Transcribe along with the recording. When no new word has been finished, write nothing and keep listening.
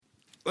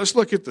Let's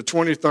look at the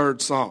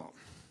 23rd Psalm.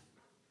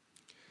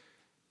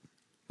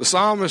 The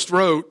psalmist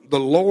wrote, "The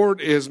Lord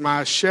is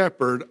my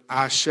shepherd,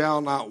 I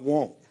shall not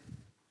want.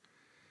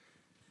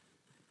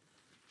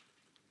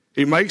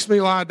 He makes me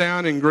lie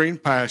down in green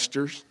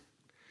pastures.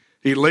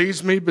 He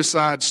leads me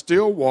beside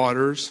still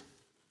waters.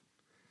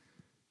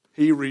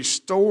 He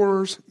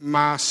restores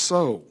my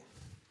soul.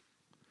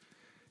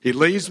 He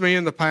leads me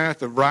in the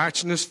path of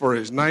righteousness for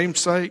his name's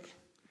sake.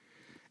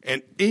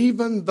 And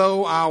even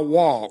though I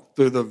walk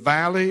through the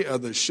valley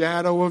of the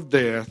shadow of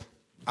death,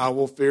 I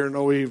will fear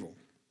no evil.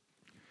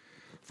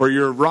 For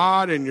your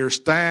rod and your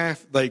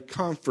staff, they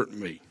comfort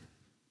me.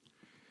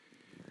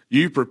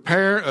 You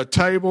prepare a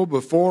table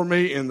before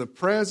me in the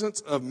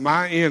presence of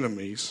my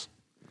enemies.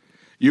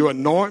 You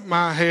anoint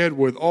my head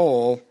with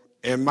oil,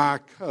 and my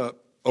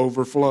cup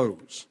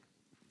overflows.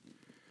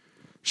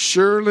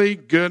 Surely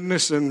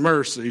goodness and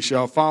mercy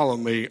shall follow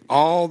me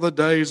all the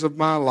days of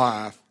my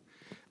life,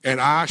 and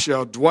I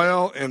shall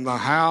dwell in the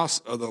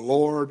house of the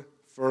Lord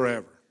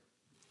forever."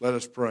 Let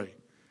us pray.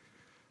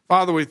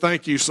 Father, we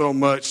thank you so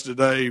much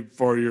today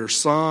for your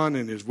Son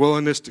and his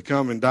willingness to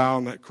come and die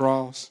on that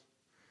cross.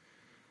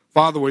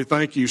 Father, we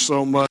thank you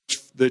so much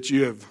that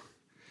you have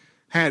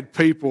had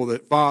people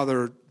that,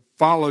 Father,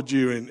 followed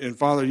you, and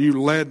Father, you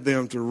led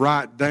them to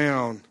write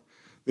down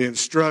the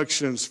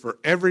instructions for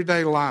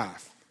everyday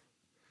life.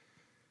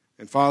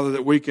 And Father,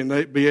 that we can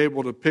be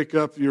able to pick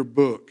up your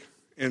book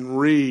and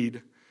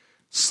read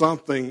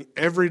something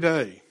every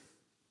day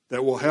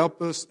that will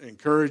help us,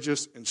 encourage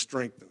us, and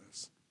strengthen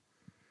us.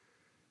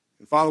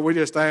 And Father, we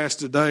just ask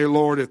today,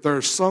 Lord, if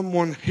there's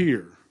someone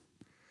here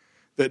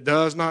that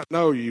does not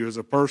know you as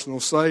a personal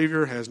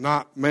Savior, has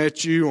not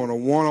met you on a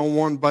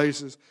one-on-one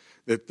basis,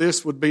 that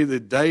this would be the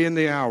day and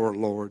the hour,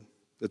 Lord,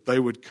 that they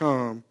would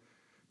come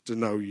to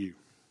know you.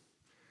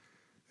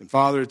 And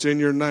Father, it's in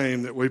your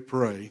name that we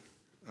pray.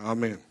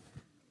 Amen.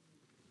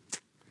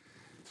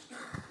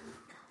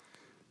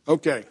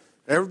 Okay,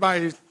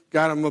 everybody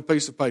got them a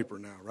piece of paper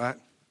now, right?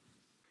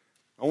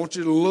 I want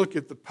you to look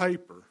at the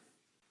paper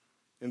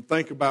and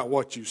think about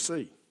what you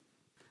see.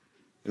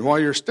 And while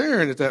you're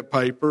staring at that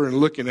paper and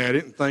looking at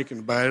it and thinking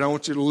about it, I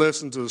want you to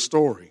listen to the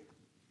story.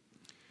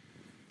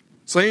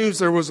 It seems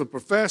there was a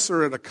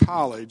professor at a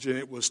college, and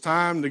it was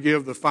time to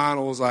give the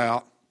finals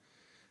out,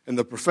 and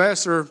the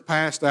professor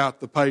passed out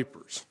the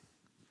papers.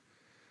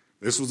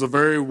 This was a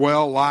very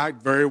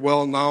well-liked, very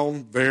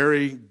well-known,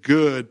 very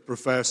good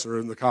professor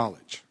in the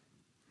college.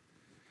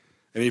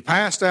 And he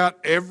passed out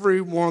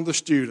every one of the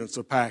students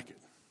a packet.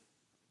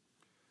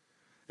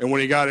 And when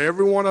he got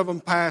every one of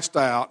them passed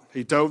out,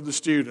 he told the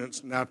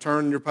students, "Now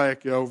turn your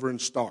packet over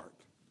and start."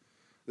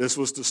 This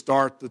was to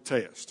start the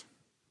test.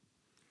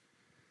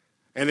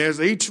 And as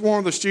each one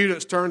of the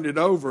students turned it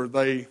over,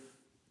 they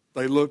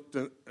looked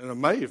in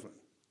amazement.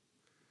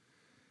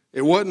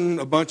 It wasn't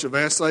a bunch of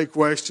essay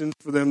questions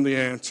for them to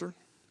answer.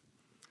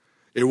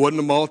 It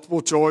wasn't a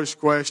multiple choice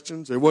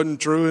questions. It wasn't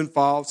true and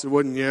false. It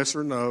wasn't yes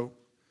or no.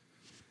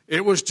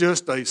 It was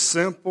just a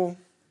simple,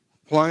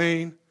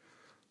 plain,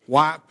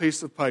 white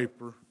piece of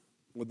paper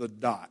with a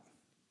dot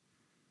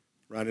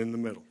right in the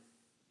middle.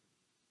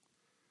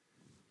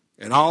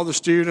 And all the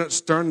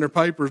students turned their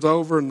papers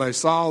over and they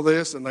saw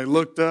this and they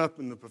looked up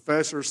and the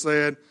professor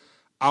said,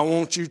 "I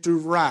want you to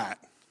write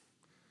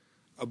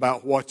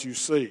about what you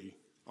see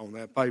on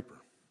that paper."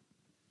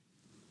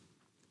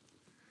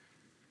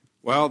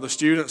 Well, the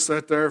students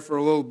sat there for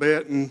a little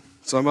bit, and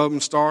some of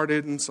them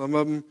started and some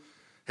of them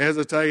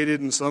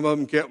hesitated and some of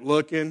them kept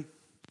looking.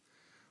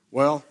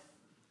 Well,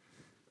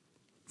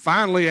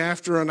 finally,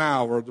 after an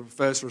hour, the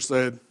professor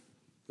said,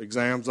 "The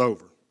exam's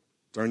over.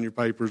 Turn your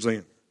papers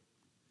in."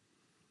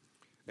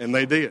 And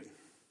they did.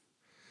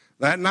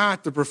 That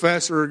night, the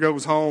professor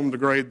goes home to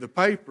grade the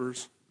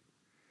papers,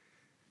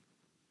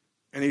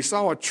 and he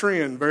saw a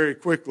trend very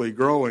quickly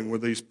growing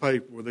with these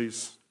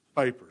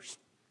papers.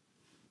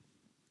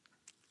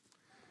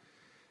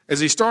 As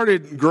he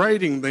started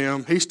grading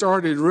them, he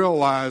started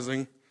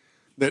realizing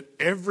that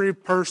every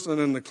person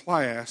in the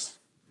class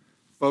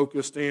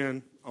focused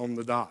in on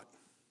the dot.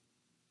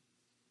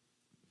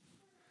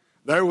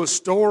 There were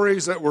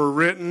stories that were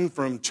written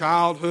from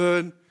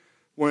childhood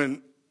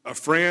when a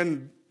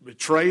friend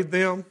betrayed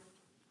them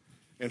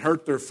and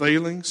hurt their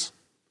feelings.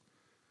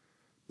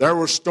 There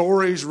were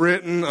stories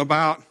written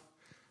about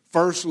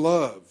first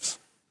loves.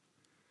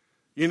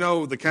 You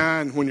know, the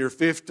kind when you're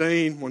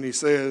 15, when he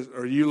says,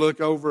 or you look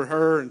over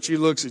her and she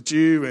looks at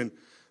you and,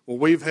 well,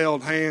 we've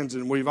held hands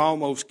and we've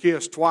almost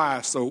kissed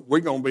twice, so we're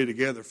going to be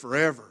together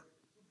forever.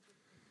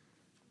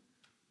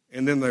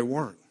 And then they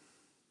weren't.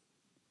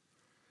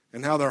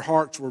 And how their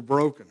hearts were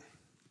broken.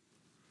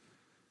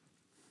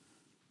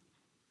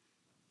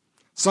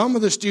 Some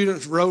of the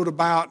students wrote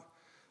about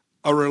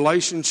a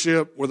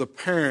relationship with a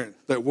parent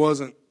that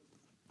wasn't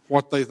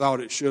what they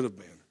thought it should have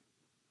been.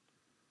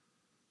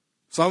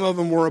 Some of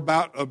them were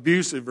about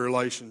abusive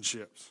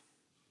relationships.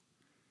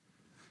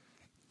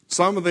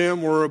 Some of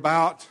them were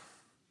about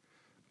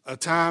a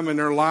time in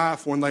their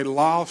life when they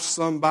lost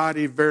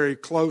somebody very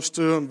close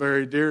to them,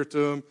 very dear to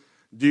them,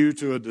 due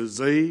to a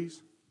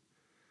disease,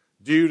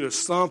 due to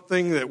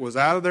something that was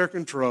out of their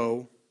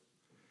control,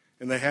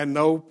 and they had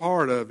no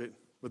part of it,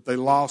 but they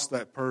lost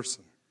that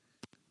person.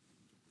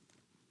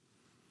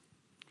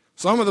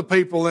 Some of the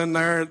people in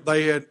there,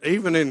 they had,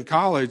 even in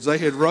college, they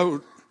had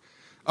wrote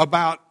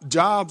about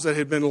jobs that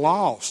had been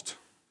lost,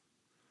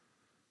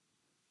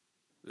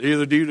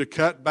 either due to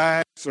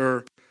cutbacks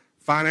or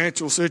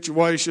financial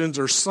situations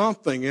or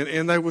something,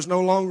 and they was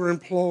no longer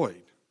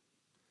employed.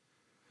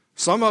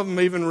 Some of them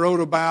even wrote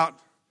about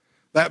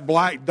that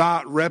black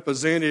dot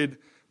represented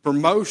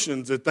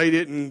promotions that they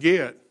didn't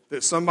get,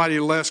 that somebody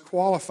less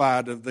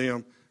qualified than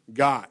them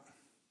got.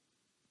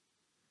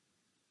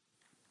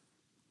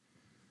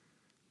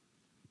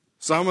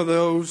 Some of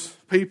those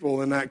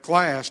people in that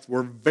class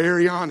were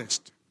very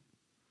honest.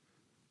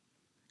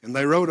 And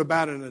they wrote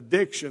about an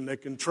addiction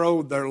that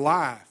controlled their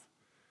life.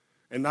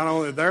 And not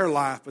only their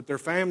life, but their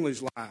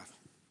family's life.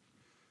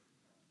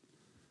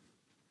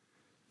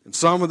 And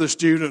some of the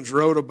students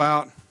wrote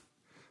about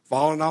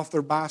falling off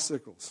their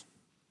bicycles,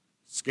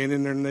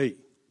 skinning their knee.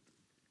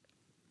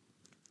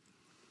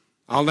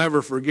 I'll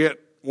never forget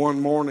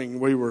one morning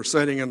we were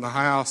sitting in the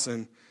house,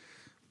 and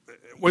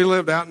we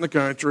lived out in the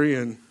country,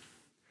 and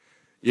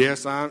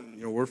yes,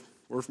 we're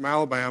from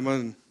Alabama,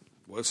 and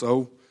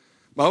so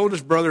my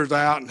oldest brother's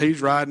out, and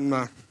he's riding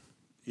my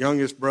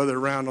youngest brother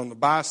around on the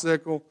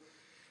bicycle.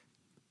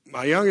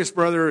 My youngest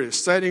brother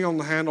is sitting on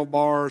the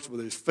handlebars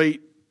with his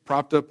feet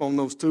propped up on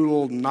those two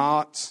little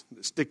knots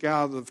that stick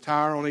out of the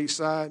tire on each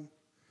side.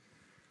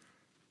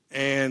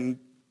 And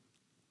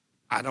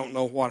I don't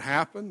know what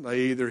happened.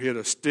 They either hit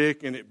a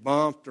stick and it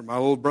bumped, or my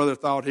little brother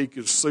thought he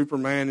could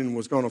Superman and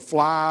was going to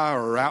fly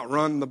or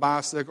outrun the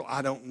bicycle.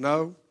 I don't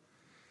know.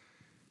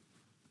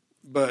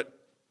 But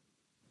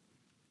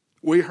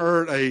we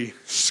heard a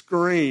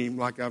scream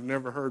like I've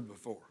never heard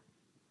before.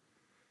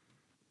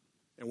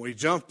 And we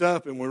jumped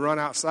up and we run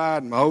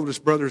outside, and my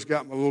oldest brother's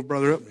got my little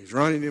brother up, and he's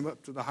running him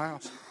up to the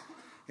house.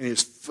 And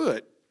his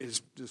foot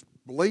is just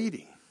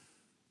bleeding.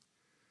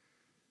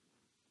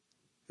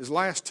 His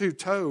last two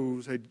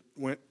toes had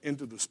went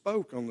into the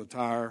spoke on the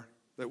tire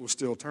that was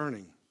still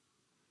turning.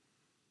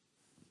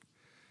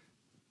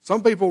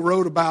 Some people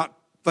wrote about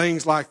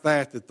things like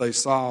that they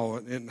saw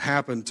and it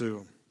happened to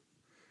them.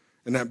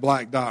 And that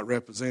black dot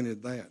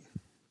represented that.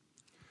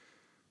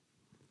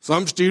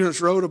 Some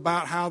students wrote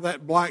about how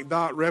that black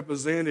dot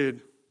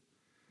represented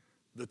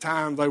the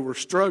time they were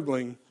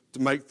struggling to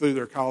make through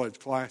their college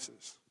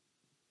classes.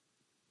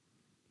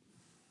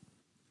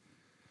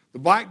 The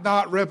black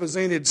dot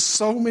represented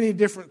so many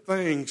different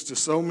things to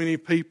so many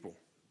people.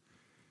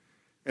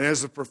 And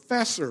as the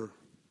professor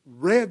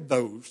read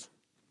those,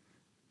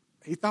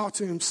 he thought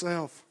to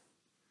himself,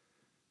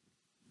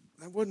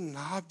 that wasn't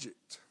an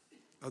object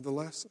of the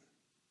lesson.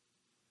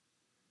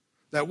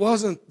 That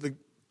wasn't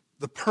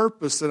the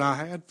purpose that I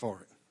had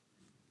for it.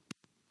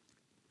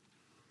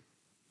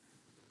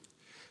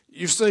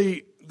 You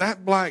see,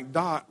 that black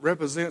dot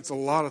represents a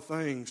lot of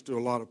things to a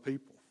lot of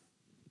people.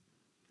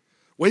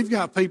 We've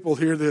got people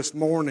here this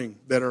morning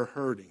that are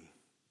hurting.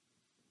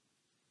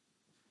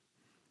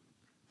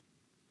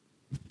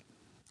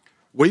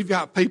 We've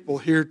got people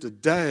here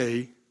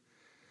today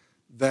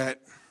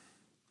that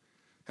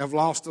have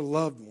lost a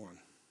loved one,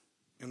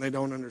 and they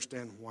don't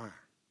understand why.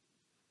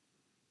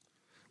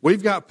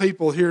 We've got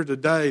people here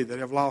today that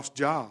have lost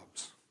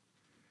jobs,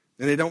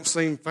 and they don't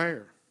seem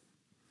fair.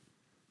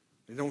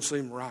 They don't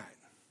seem right.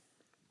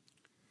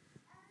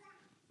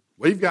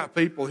 We've got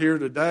people here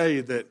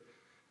today that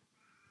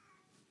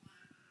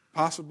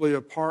possibly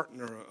a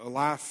partner, a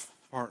life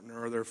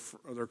partner, or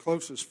their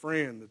closest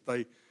friend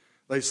that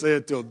they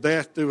said till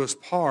death do us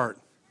part,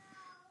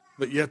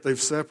 but yet they've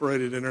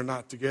separated and are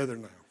not together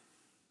now.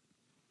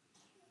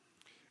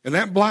 And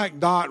that black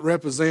dot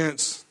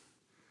represents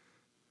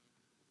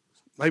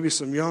maybe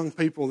some young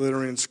people that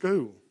are in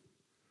school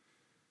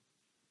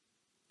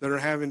that are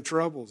having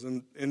troubles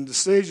and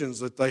decisions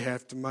that they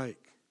have to make.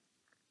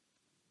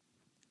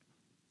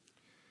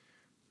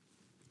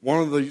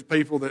 One of the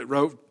people that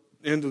wrote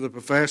into the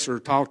professor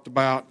talked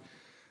about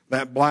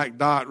that black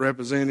dot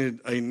represented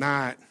a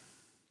night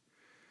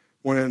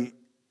when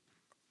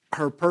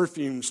her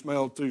perfume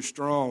smelled too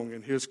strong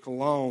and his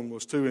cologne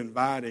was too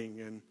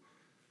inviting, and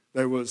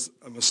there was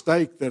a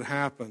mistake that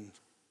happened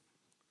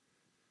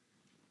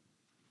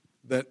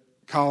that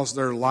caused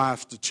their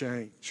lives to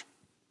change.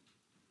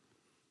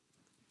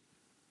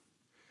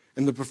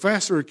 And the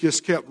professor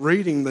just kept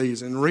reading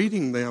these and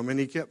reading them, and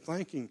he kept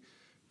thinking,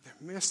 they're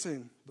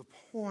missing the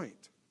point.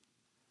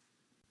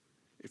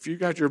 If you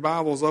got your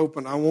Bibles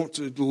open, I want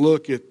you to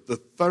look at the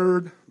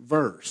third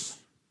verse.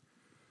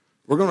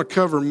 We're going to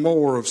cover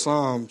more of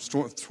Psalms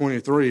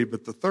 23,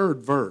 but the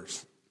third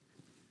verse.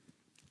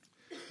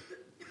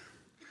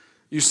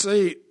 You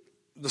see,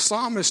 the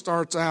psalmist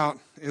starts out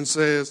and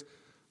says,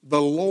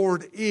 the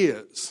Lord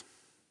is.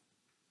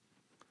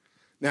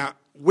 Now,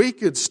 we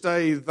could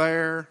stay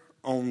there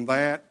on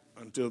that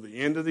until the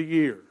end of the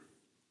year,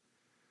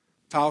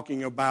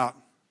 talking about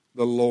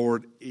the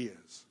Lord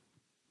is.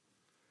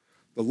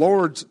 The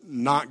Lord's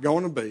not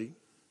going to be.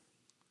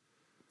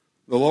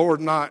 The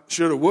Lord not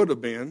should have, would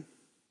have been.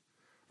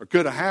 or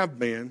could have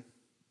been,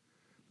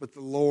 but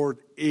the Lord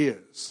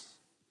is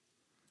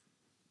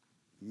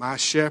my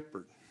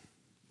shepherd.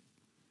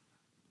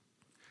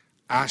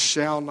 I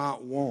shall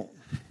not want.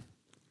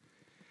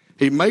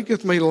 He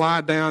maketh me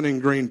lie down in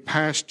green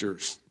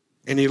pastures,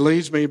 and he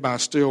leads me by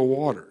still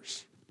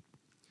waters.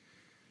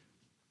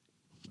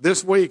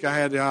 This week I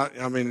had,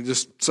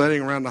 just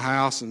sitting around the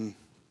house and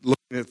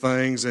looking at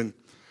things, and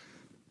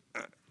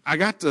I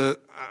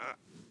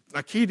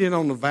keyed in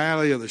on the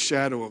valley of the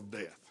shadow of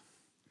death.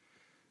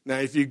 Now,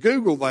 if you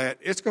Google that,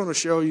 it's going to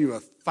show you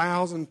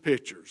 1,000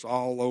 pictures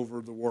all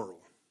over the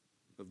world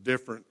of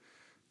different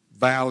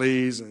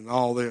valleys and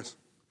all this.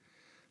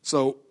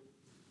 So,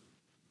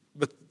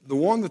 but the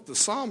one that the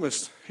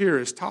psalmist here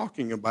is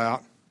talking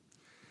about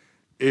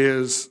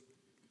is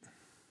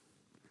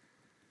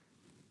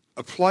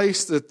a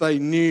place that they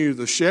knew,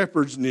 the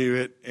shepherds knew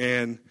it,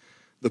 and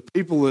the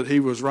people that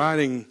he was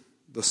writing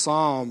the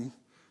psalm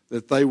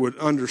that they would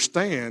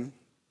understand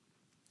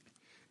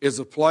is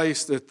a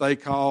place that they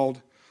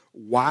called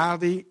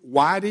Wadi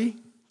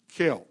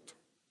Kelt.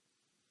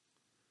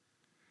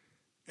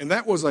 And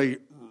that was a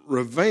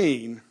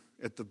ravine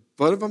at the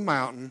foot of a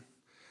mountain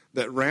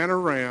that ran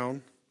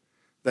around,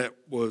 that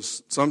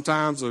was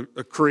sometimes a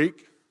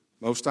creek,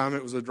 most time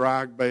it was a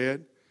dry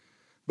bed,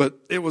 but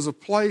it was a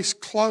place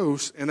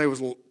close, and there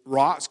was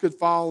rocks could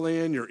fall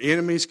in, your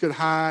enemies could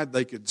hide,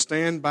 they could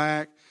stand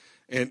back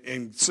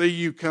and see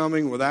you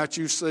coming without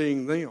you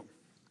seeing them.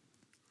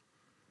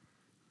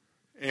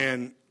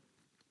 And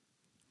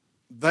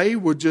they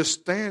would just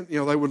stand,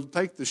 they would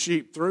take the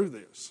sheep through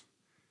this.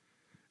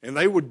 And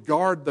they would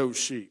guard those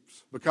sheep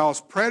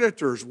because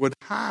predators would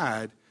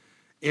hide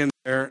in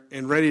there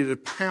and ready to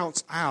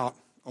pounce out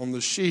on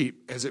the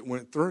sheep as it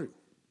went through.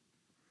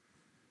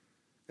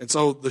 And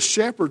so the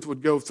shepherds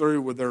would go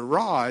through with their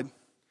rod,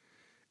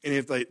 and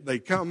if they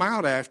come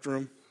out after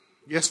them,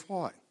 guess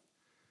what?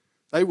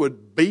 They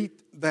would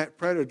beat that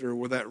predator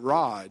with that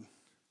rod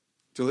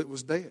till it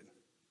was dead.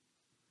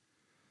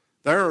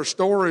 There are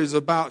stories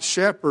about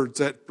shepherds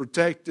that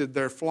protected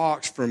their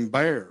flocks from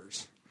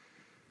bears,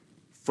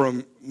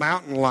 from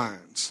mountain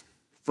lions,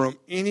 from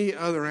any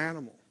other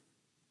animal.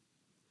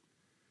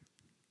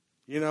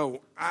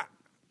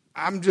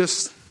 I'm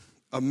just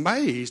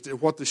amazed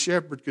at what the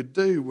shepherd could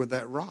do with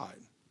that rod.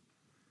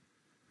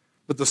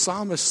 But the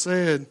psalmist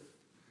said,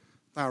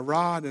 thy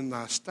rod and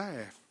thy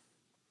staff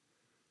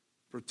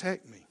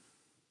protect me.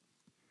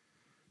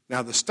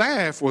 Now the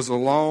staff was a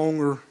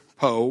longer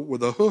pole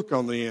with a hook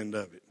on the end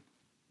of it.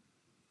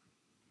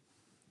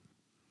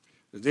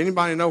 Does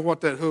anybody know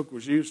what that hook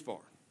was used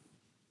for?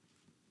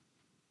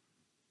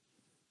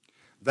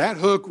 That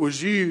hook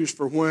was used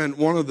for when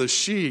one of the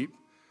sheep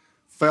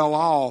fell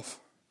off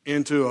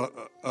into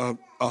a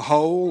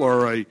hole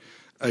or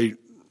a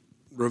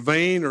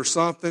ravine or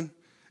something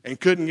and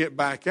couldn't get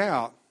back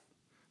out.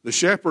 The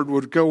shepherd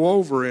would go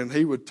over and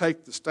he would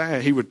take the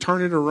staff, he would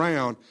turn it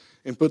around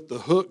and put the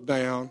hook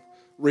down,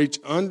 reach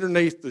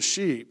underneath the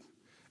sheep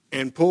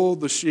and pull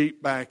the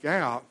sheep back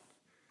out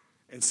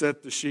and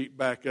set the sheep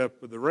back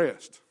up with the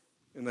rest.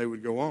 And they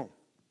would go on.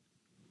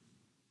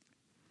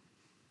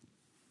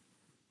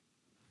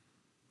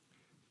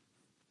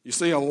 You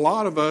see, a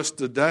lot of us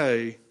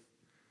today,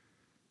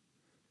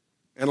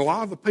 and a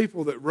lot of the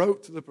people that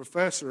wrote to the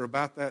professor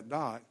about that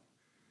dot,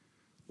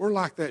 we're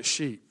like that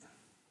sheep.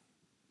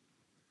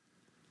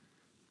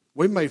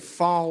 We may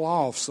fall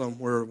off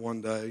somewhere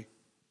one day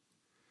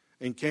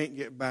and can't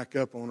get back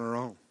up on our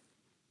own.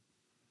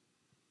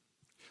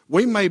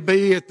 We may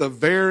be at the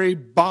very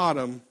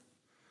bottom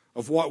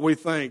of what we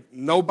think.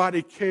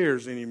 Nobody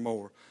cares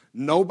anymore.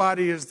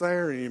 Nobody is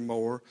there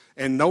anymore,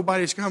 and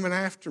nobody's coming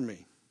after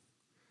me.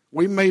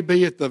 We may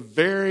be at the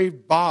very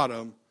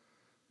bottom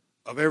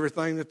of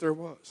everything that there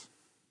was.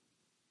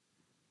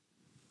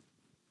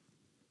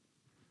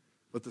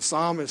 But the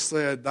psalmist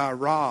said, thy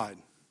rod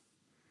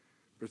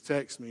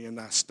protects me and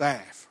thy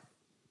staff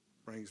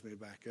brings me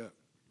back up.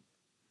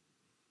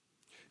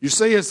 You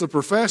see, as the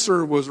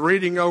professor was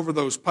reading over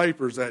those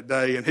papers that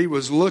day and he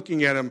was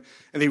looking at them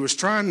and he was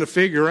trying to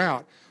figure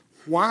out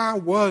why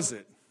was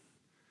it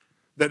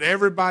that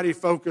everybody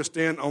focused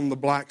in on the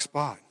black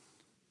spot?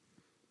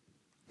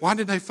 Why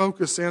did they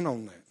focus in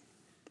on that?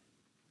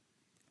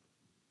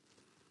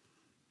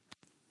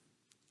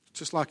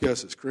 Just like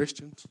us as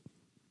Christians.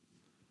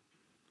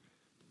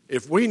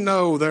 If we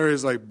know there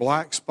is a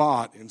black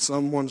spot in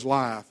someone's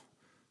life,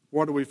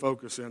 what do we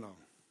focus in on?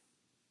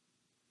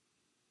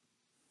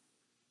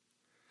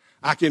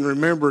 I can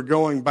remember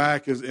going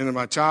back into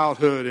my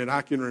childhood, and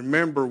I can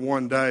remember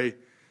one day,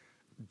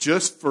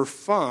 just for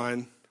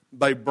fun,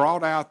 they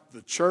brought out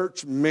the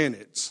church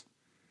minutes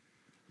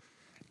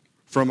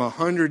from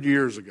 100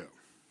 years ago.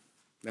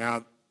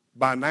 Now,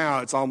 by now,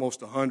 it's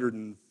almost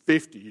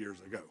 150 years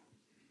ago.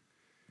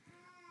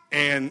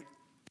 And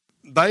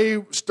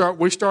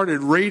we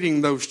started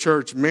reading those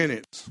church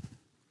minutes.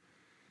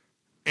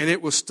 And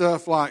it was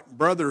stuff like,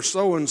 Brother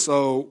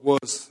so-and-so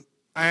was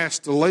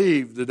asked to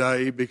leave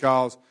today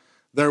because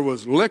there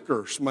was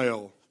liquor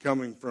smell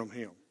coming from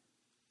him.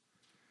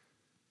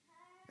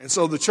 And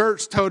so the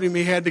church told him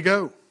he had to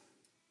go.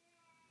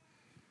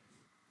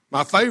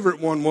 My favorite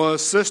one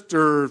was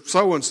Sister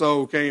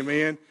so-and-so came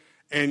in,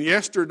 and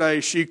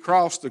yesterday she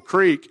crossed the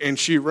creek and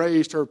she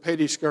raised her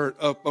pettiskirt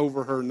up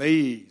over her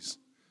knees,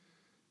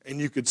 and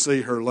you could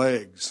see her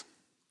legs.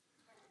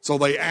 So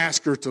they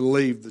asked her to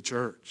leave the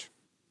church.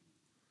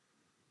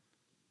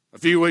 A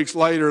few weeks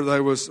later,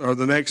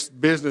 the next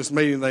business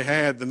meeting they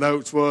had, the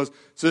notes was,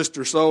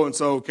 Sister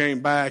so-and-so came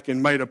back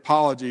and made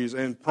apologies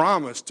and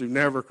promised to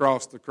never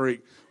cross the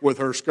creek with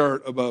her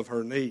skirt above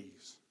her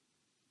knees.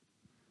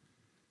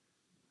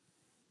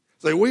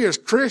 See, we as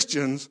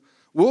Christians,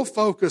 we'll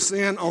focus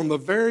in on the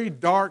very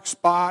dark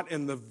spot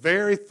and the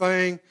very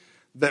thing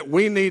that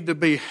we need to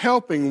be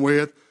helping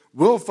with.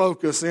 We'll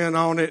focus in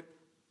on it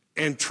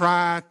and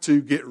try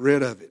to get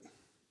rid of it.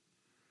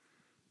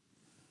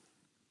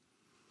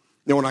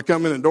 You know, when I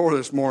come in the door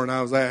this morning,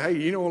 I was like, hey,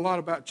 you know a lot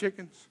about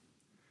chickens?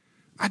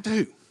 I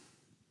do.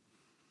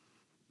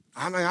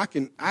 I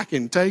mean, I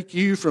can take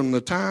you from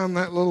the time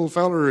that little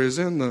feller is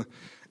in the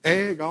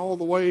egg all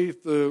the way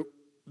to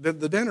the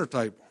dinner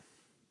table.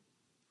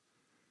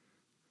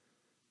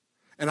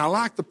 And I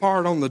like the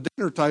part on the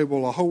dinner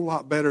table a whole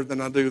lot better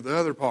than I do the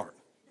other part.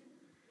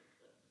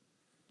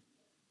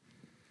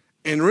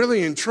 And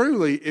really and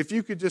truly, if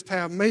you could just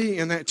have me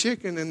and that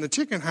chicken in the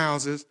chicken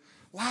houses,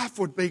 life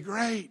would be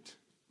great.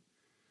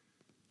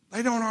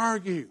 They don't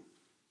argue.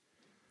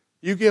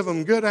 You give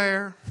them good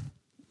air,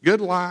 good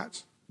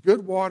lights,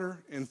 good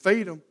water, and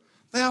feed them.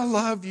 They'll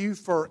love you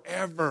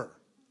forever.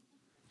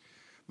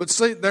 But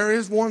see, there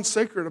is one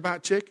secret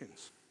about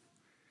chickens.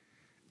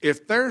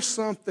 If there's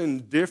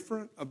something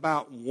different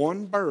about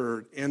one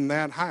bird in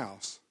that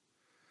house,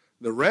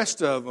 the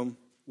rest of them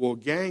will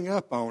gang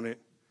up on it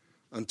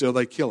until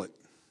they kill it.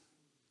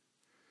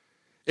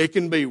 It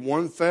can be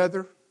one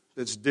feather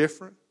that's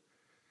different.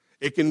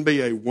 It can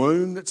be a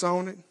wound that's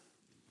on it.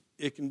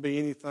 It can be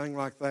anything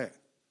like that.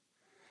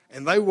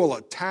 And they will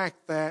attack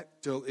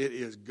that till it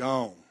is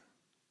gone.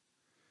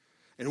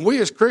 And we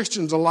as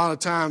Christians, a lot of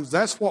times,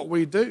 that's what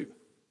we do.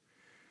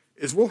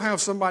 Is we'll have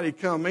somebody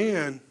come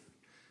in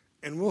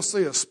and we'll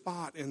see a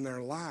spot in their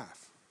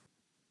life.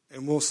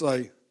 And we'll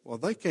say, well,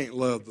 they can't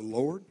love the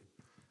Lord.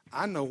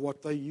 I know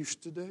what they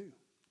used to do.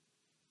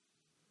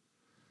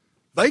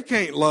 They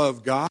can't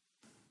love God.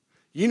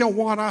 You know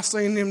what I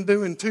seen them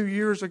doing 2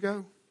 years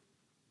ago?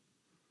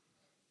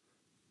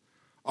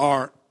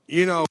 Or,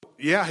 you know,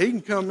 yeah, he can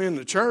come in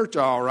the church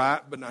all right,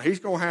 but now he's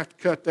going to have to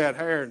cut that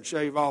hair and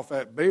shave off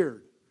that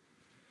beard.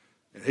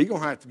 And he's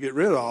going to have to get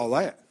rid of all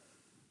that.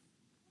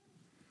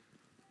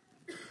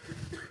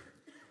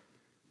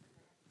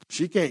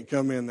 She can't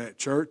come in that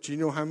church. You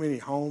know how many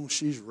homes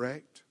she's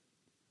wrecked?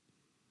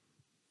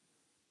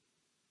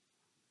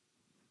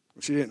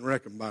 She didn't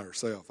wreck them by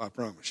herself, I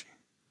promise you.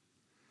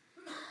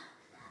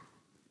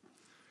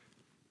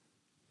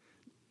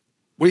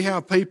 We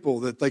have people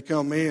that they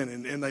come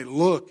in and they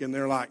look and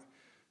they're like,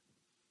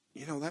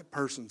 you know, that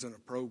person's in a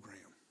program.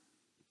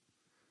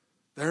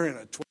 They're in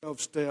a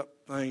 12-step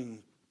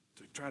thing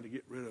to try to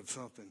get rid of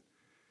something.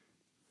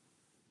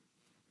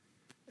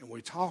 And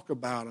we talk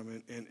about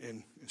them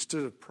and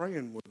instead of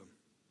praying with them.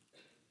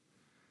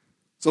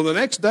 So the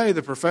next day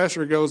the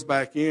professor goes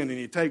back in and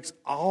he takes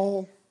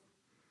all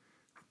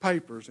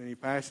papers and he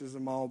passes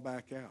them all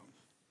back out.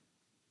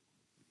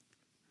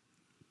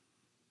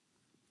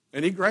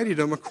 And he graded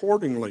them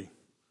accordingly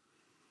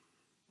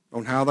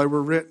on how they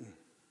were written.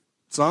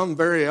 Some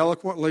very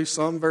eloquently,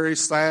 some very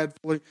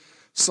sadly.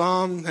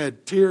 Some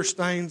had tear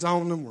stains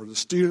on them where the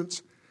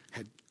students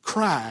had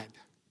cried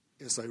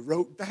as they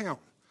wrote down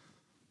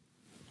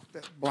what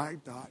that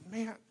black dot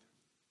meant.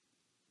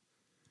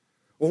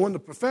 Well, when the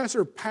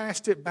professor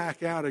passed it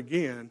back out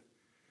again,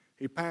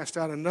 he passed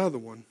out another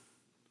one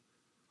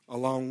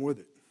along with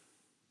it.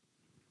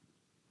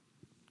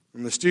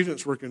 And the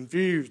students were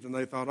confused and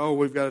they thought, oh,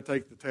 we've got to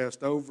take the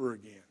test over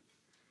again.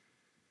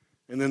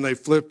 And then they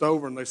flipped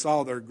over and they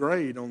saw their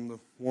grade on the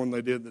one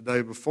they did the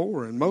day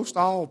before. And most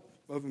all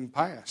of them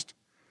passed.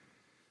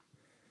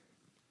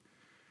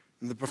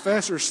 And the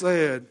professor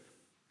said,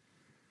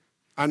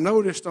 I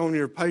noticed on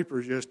your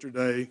papers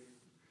yesterday,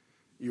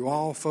 you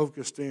all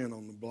focused in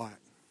on the black.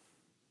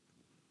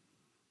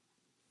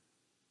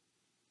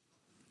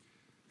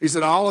 He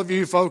said, all of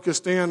you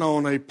focused in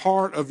on a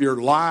part of your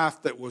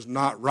life that was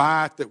not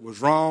right, that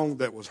was wrong,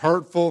 that was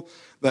hurtful,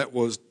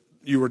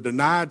 you were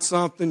denied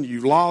something,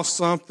 you lost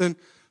something.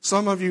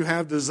 Some of you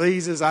have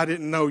diseases I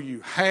didn't know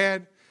you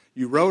had.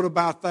 You wrote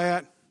about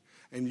that.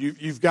 And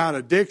you've got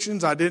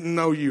addictions I didn't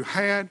know you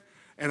had.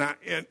 And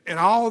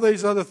all of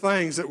these other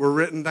things that were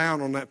written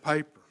down on that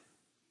paper.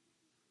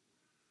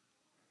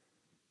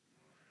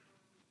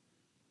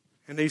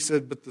 And he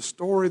said, but the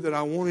story that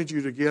I wanted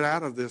you to get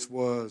out of this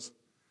was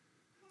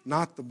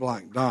not the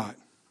black dot,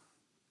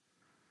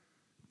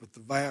 but the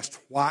vast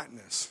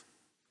whiteness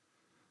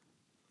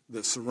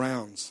that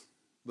surrounds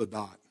the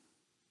dot.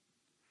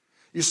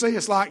 You see,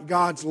 it's like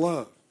God's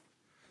love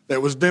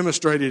that was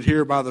demonstrated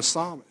here by the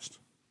psalmist.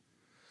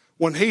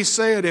 When he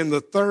said in the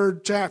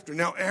third chapter,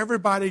 now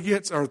everybody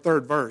gets, or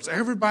third verse,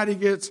 everybody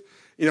gets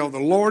the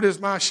Lord is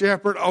my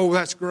shepherd. Oh,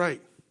 that's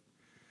great.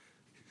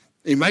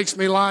 He makes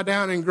me lie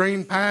down in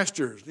green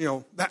pastures.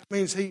 That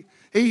means he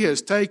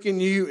has taken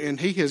you and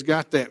he has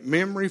got that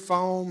memory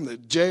foam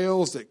that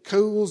gels, that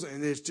cools,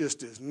 and it's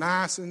just as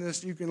nice in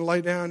this. You can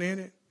lay down in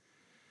it.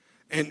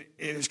 And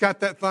it's got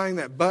that thing,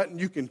 that button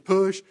you can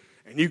push,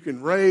 and you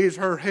can raise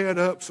her head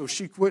up so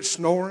she quits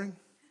snoring.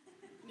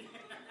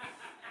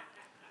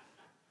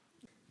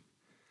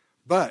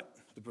 But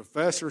the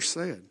professor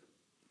said,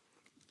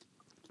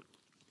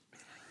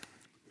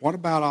 what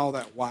about all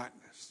that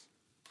whiteness?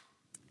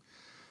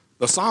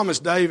 The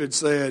psalmist David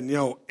said,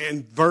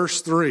 in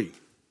verse 3,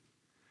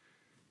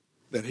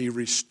 that he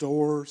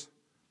restores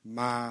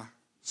my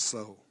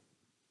soul.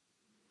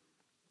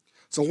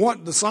 So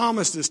what the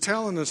psalmist is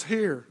telling us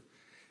here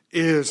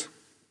is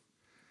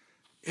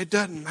it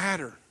doesn't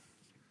matter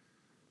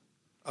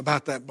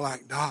about that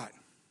black dot.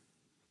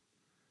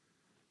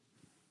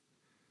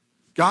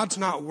 God's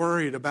not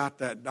worried about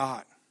that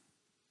dot.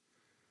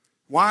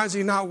 Why is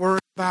he not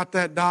worried about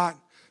that dot?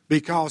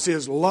 Because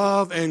his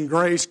love and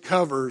grace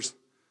covers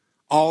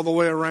all the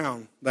way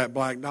around that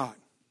black dot.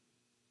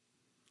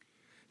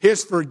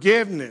 His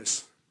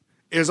forgiveness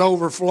is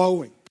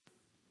overflowing.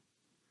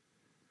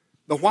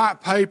 The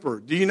white paper,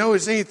 do you know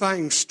is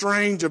anything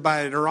strange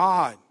about it or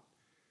odd?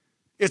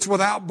 It's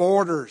without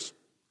borders.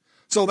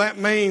 So that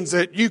means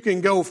that you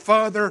can go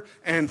further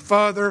and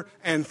further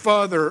and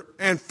further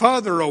and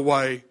further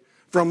away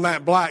from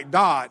that black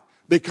dot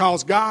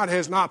because God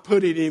has not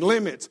put any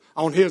limits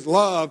on his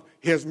love,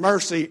 his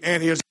mercy,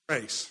 and his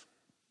grace.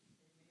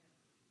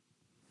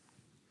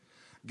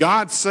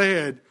 God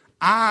said,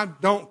 I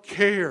don't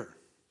care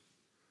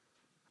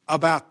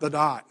about the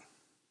dot.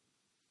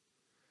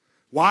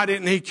 Why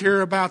didn't he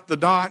care about the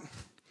dot?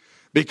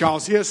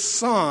 Because his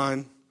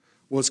son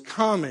was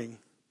coming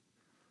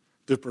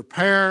to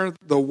prepare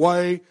the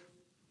way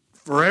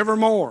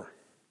forevermore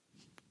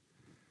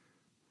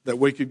that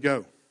we could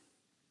go.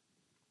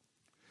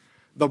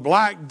 The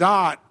black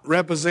dot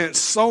represents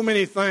so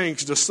many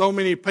things to so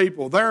many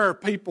people. There are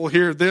people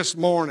here this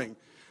morning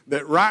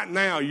that right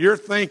now you're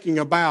thinking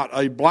about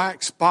a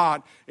black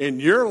spot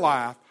in your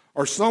life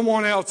or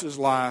someone else's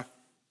life.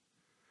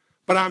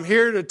 But I'm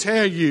here to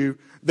tell you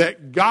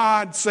that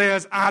God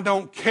says, I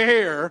don't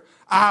care.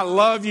 I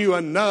love you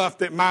enough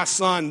that my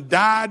son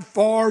died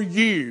for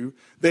you,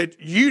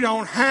 that you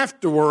don't have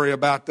to worry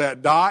about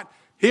that dot.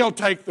 He'll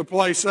take the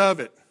place of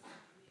it.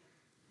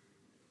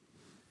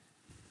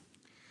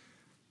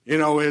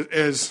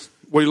 As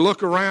we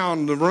look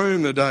around the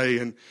room today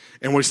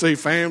and we see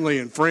family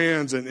and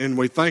friends and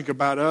we think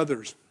about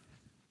others.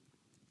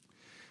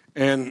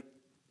 And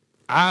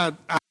I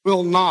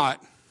will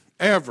not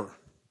ever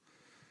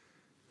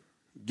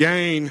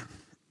gainfully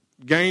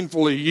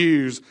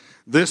use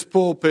this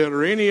pulpit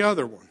or any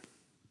other one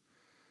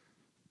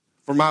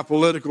for my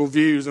political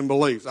views and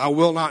beliefs. I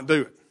will not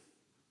do it.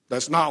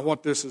 That's not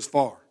what this is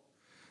for.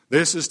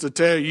 This is to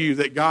tell you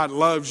that God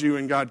loves you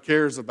and God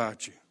cares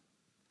about you.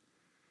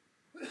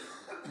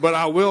 But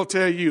I will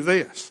tell you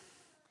this.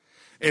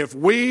 If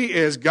we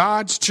as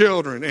God's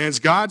children, as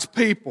God's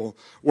people,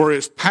 were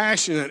as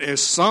passionate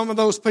as some of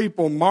those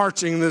people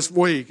marching this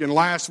week and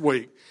last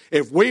week,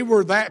 if we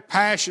were that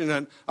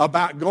passionate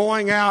about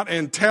going out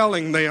and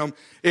telling them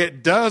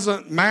it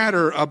doesn't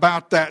matter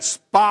about that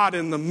spot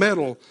in the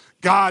middle,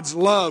 God's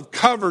love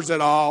covers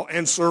it all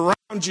and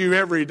surrounds you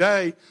every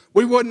day,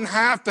 we wouldn't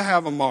have to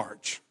have a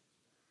march.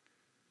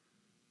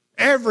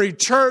 Every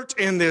church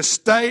in this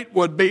state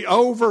would be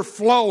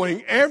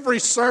overflowing, every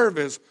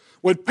service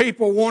with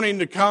people wanting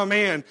to come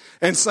in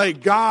and say,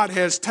 God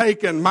has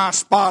taken my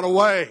spot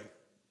away.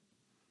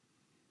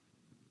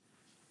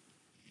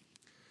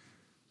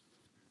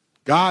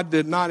 God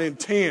did not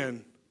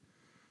intend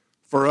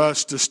for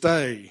us to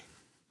stay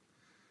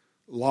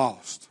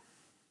lost.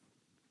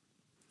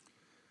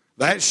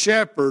 That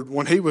shepherd,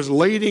 when he was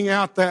leading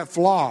out that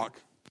flock,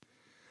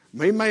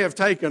 he may have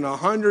taken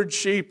 100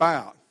 sheep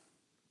out.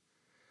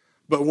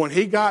 But when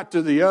he got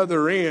to the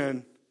other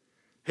end,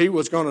 he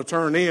was going to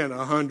turn in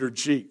 100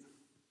 sheep.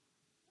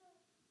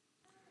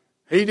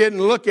 He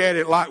didn't look at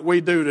it like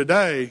we do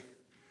today.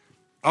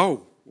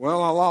 Oh,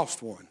 well, I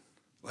lost one.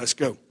 Let's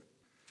go.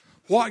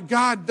 What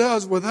God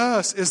does with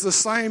us is the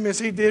same as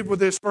he did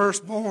with his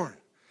firstborn.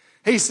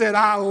 He said,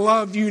 I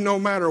love you no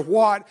matter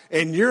what,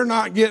 and you're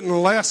not getting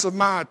less of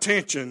my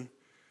attention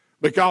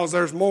because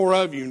there's more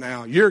of you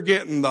now. You're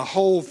getting the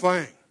whole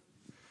thing.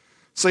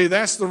 See,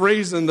 that's the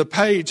reason the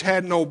page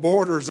had no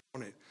borders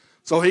on it,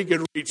 so he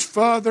could reach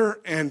further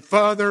and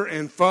further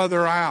and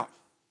further out.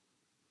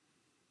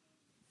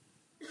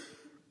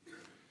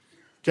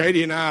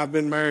 Katie and I have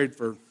been married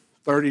for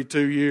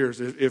 32 years.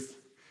 If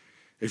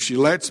she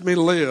lets me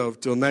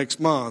live till next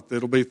month,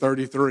 it'll be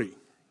 33.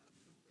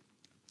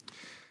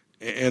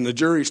 And the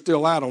jury's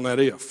still out on that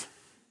if.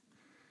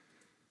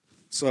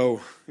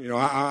 So,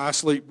 I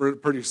sleep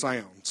pretty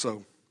sound.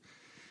 So,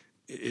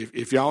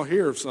 if y'all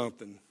hear of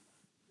something,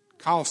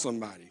 call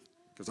somebody,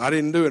 because I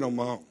didn't do it on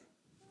my own.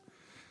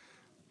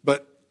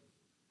 But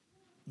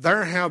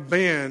there have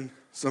been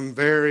some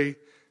very,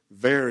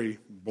 very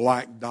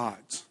black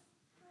dots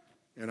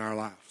in our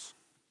lives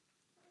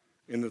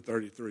in the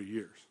 33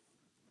 years.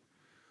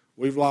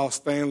 We've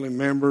lost family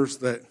members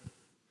that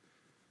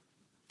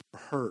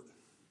hurt.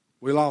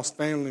 We lost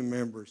family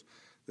members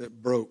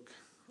that broke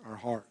our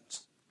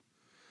hearts.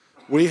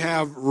 We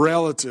have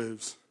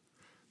relatives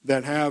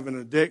that have an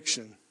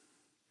addiction,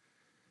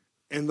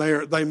 and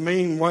they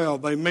mean well,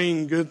 they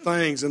mean good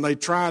things, and they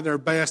try their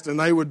best, and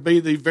they would be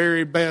the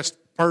very best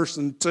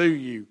person to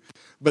you,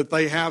 but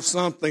they have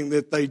something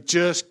that they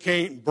just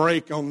can't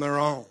break on their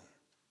own.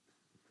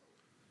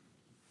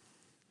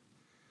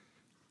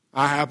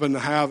 I happen to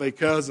have a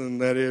cousin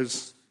that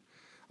is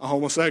a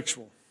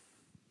homosexual.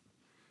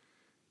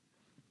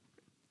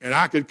 And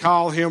I could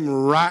call him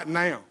right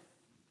now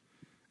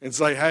and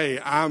say, hey,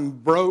 I'm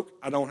broke,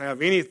 I don't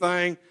have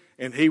anything,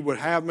 and he would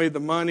have me the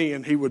money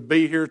and he would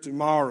be here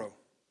tomorrow.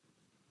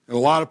 And a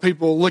lot of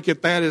people look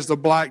at that as the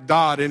black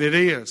dot, and it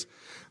is.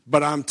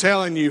 But I'm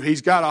telling you,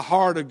 he's got a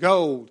heart of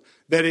gold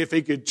that if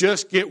he could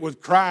just get with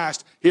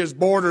Christ, his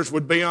borders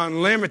would be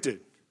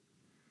unlimited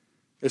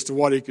as to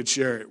what he could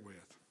share it with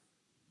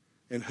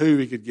and who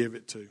he could give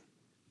it to.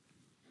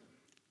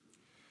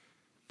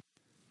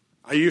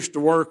 I used to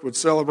work with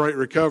Celebrate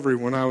Recovery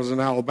when I was in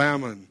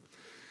Alabama, and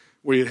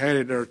we had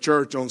it at our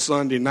church on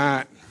Sunday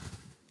night.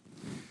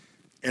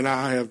 And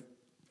I have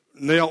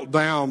knelt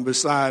down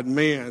beside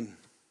men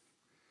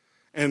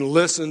and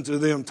listened to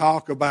them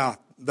talk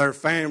about their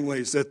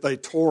families that they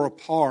tore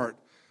apart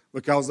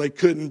because they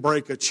couldn't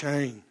break a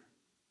chain.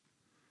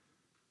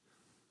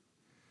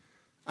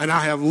 And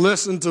I have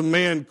listened to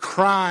men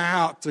cry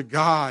out to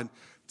God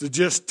to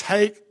just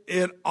take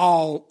it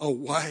all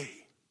away.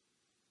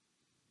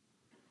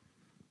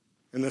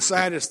 And the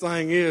saddest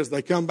thing is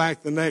they come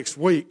back the next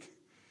week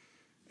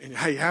and,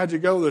 hey, how'd you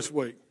go this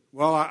week?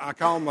 Well, I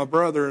called my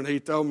brother and he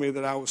told me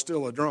that I was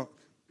still a drunk.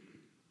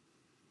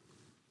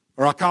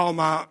 Or I called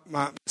my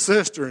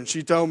sister and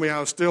she told me I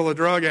was still a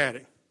drug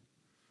addict.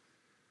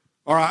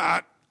 Or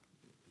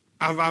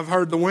I've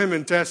heard the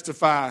women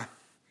testify.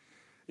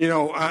 You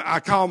know, I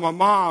called my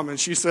mom and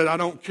she said, I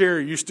don't care,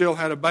 you still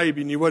had a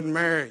baby and you wasn't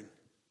married.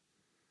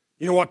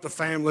 You know what the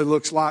family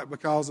looks like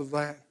because of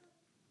that?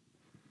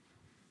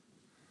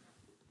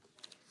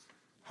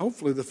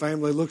 Hopefully the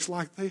family looks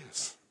like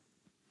this.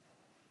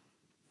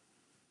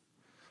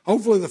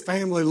 Hopefully the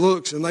family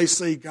looks and they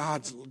see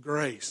God's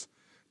grace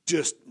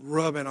just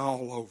rubbing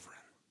all over it.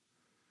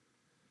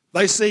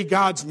 They see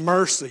God's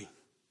mercy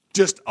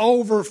just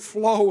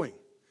overflowing.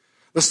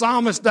 The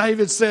psalmist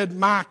David said,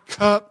 my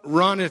cup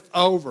runneth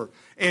over.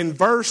 In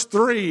verse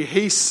 3,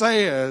 he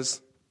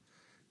says,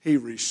 he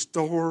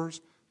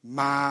restores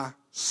my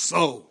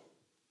soul.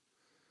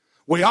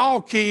 We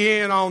all key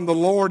in on the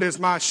Lord is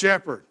my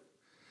shepherd.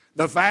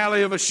 The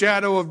valley of a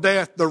shadow of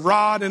death, the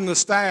rod and the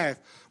staff.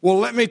 Well,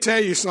 let me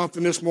tell you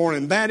something this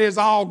morning. That is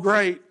all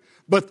great.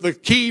 But the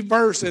key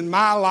verse in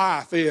my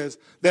life is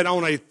that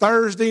on a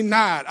Thursday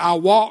night, I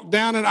walked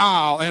down an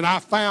aisle and I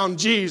found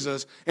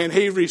Jesus, and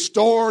he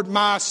restored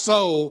my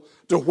soul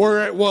to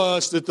where it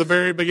was at the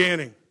very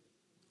beginning.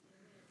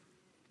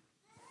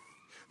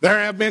 There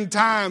have been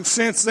times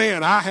since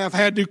then I have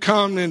had to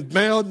come and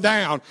kneel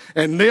down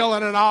and kneel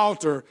at an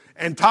altar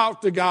and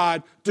talk to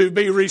God to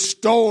be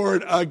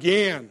restored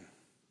again.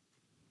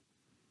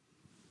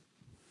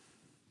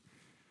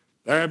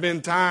 There have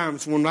been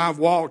times when I've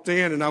walked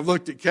in and I've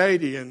looked at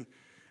Katie and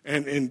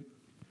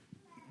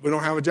we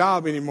don't have a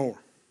job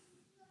anymore.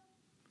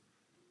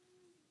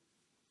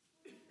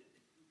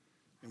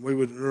 And we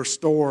would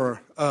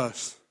restore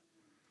us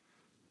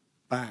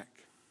back.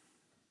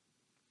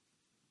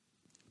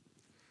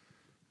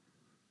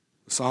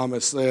 The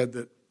psalmist said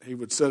that he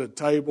would set a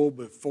table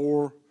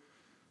before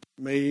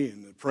me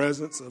in the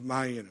presence of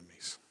my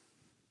enemies.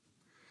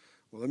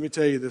 Well, let me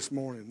tell you this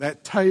morning,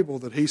 that table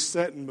that he's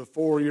setting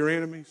before your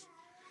enemies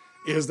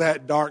is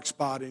that dark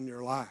spot in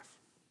your life.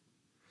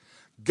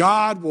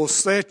 God will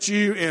set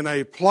you in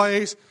a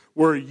place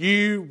where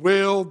you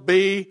will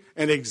be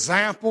an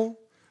example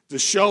to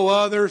show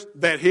others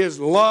that his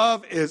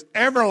love is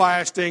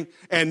everlasting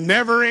and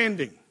never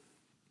ending.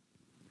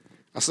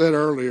 I said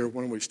earlier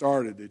when we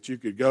started that you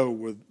could go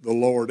where the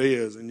Lord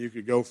is and you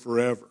could go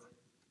forever.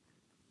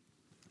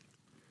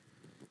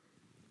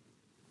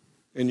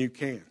 And you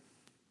can.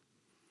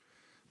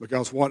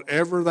 Because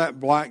whatever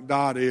that black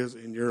dot is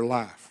in your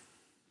life,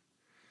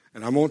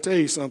 and I'm going to tell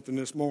you something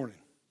this morning.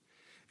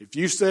 If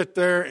you sit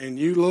there and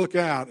you look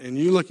out and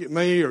you look at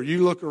me or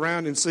you look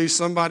around and see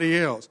somebody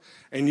else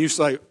and you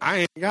say,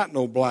 I ain't got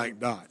no black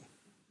dot,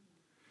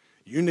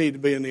 you need to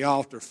be in the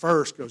altar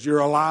first because you're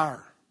a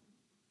liar.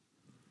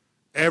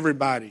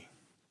 Everybody.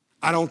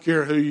 I don't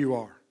care who you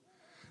are.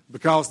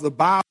 Because the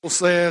Bible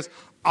says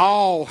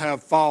all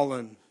have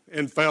fallen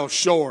and fell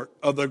short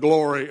of the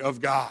glory of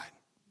God.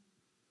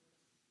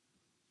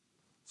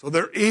 So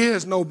there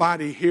is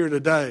nobody here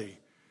today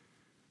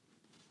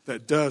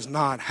that does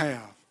not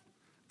have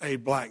a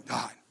black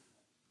dot.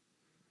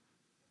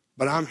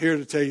 But I'm here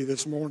to tell you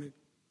this morning,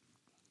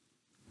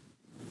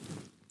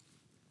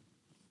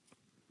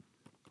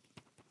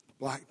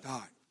 black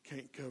dot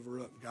can't cover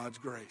up God's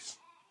grace.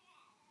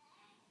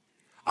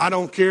 I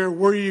don't care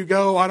where you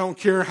go. I don't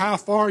care how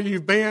far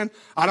you've been.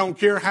 I don't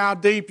care how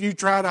deep you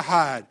try to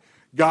hide.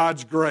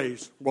 God's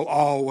grace will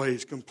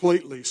always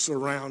completely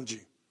surround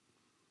you.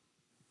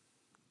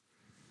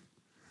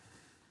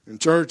 In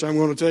church, I'm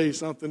going to tell you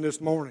something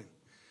this morning.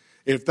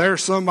 If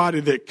there's somebody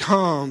that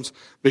comes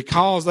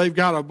because they've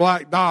got a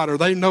black dot or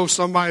they know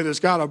somebody that's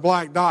got a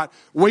black dot,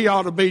 we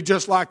ought to be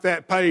just like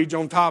that page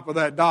on top of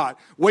that dot.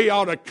 We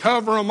ought to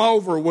cover them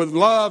over with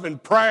love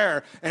and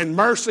prayer and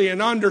mercy and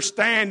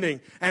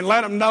understanding and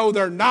let them know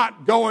they're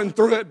not going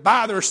through it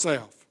by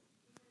themselves.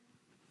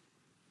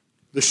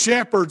 The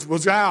shepherds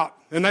was out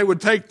and they would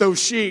take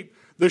those sheep.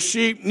 The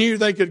sheep knew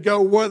they could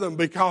go with them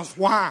because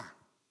why?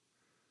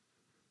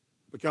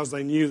 Because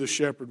they knew the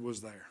shepherd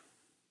was there.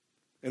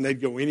 And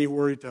they'd go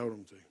anywhere he told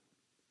them to.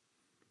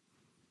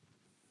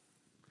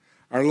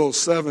 Our little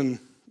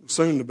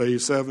soon-to-be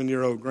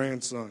 7-year-old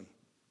grandson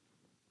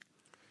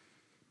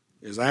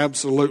is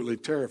absolutely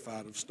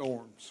terrified of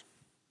storms.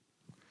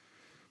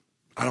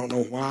 I don't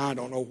know why. I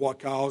don't know what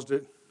caused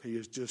it. He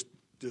is just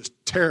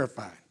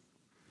terrified.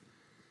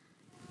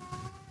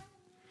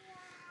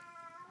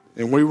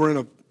 And we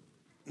were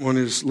when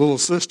his little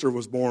sister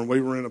was born,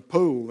 we were in a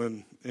pool,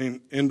 an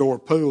indoor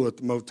pool at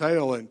the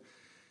motel, and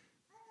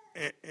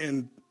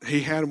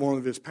he had one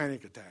of his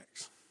panic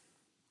attacks.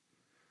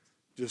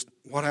 Just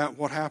what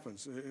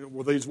happens?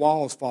 Will these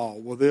walls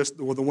fall? Will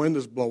the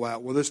windows blow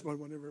out? Will this,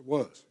 whatever it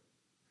was.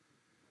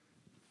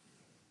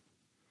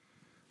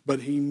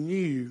 But he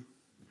knew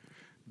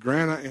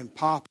Grandma and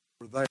Papa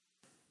were there.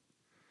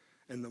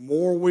 And the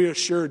more we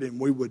assured him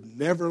we would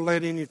never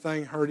let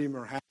anything hurt him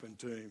or happen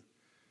to him,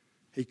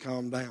 he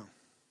calmed down.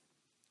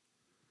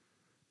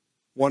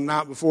 One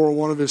night before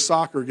one of his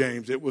soccer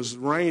games, it was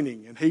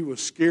raining, and he was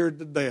scared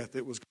to death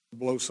it was going to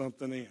blow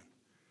something in.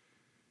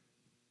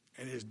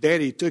 And his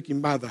daddy took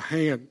him by the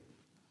hand.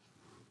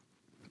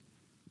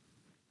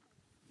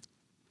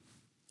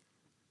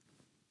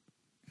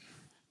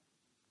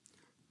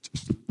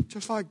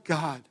 Just like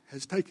God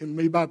has taken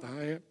me by the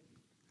hand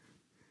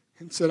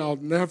and said, I'll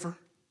never,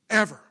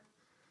 ever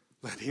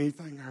let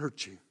anything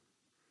hurt you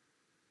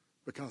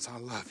because I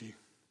love you.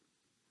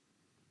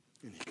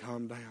 And he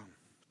calmed down.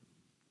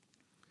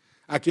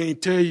 I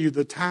can't tell you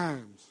the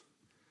times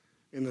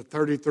in the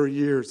 33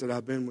 years that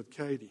I've been with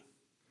Katie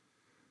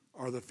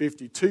or the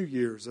 52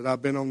 years that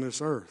I've been on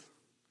this earth.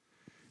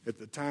 At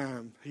the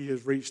time, he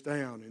has reached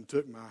down and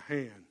took my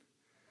hand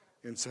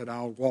and said,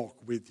 I'll walk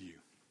with you.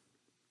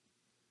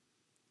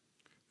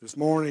 This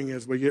morning,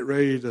 as we get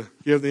ready to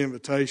give the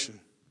invitation,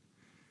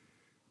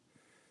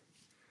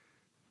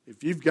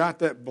 if you've got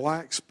that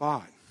black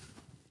spot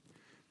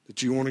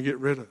that you want to get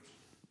rid of,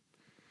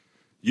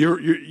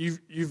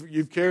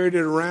 You've carried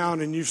it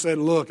around and you said,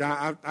 look,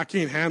 I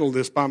can't handle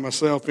this by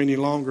myself any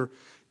longer.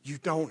 You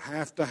don't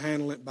have to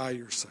handle it by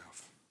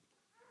yourself.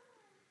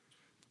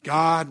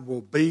 God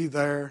will be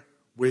there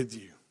with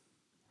you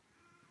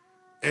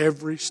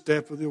every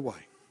step of the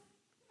way.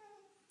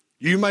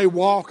 You may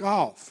walk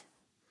off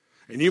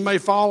and you may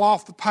fall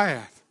off the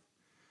path,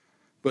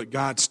 but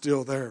God's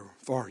still there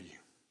for you.